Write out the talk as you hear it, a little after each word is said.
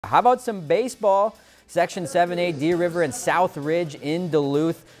How about some baseball? Section 7A, Deer River and South Ridge in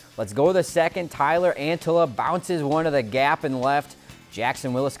Duluth. Let's go to the second. Tyler Antilla bounces one to the gap and left.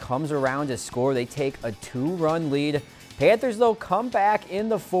 Jackson Willis comes around to score. They take a 2-run lead. Panthers, though, come back in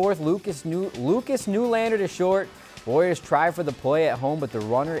the fourth. Lucas Newlander to short. Warriors try for the play at home, but the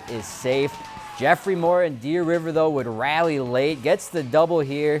runner is safe. Jeffrey Moore and Deer River, though, would rally late. Gets the double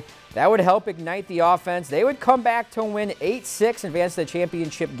here. That would help ignite the offense. They would come back to win 8-6, advance to the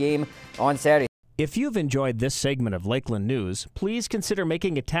championship game on Saturday. If you've enjoyed this segment of Lakeland News, please consider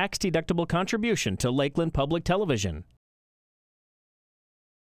making a tax-deductible contribution to Lakeland Public Television.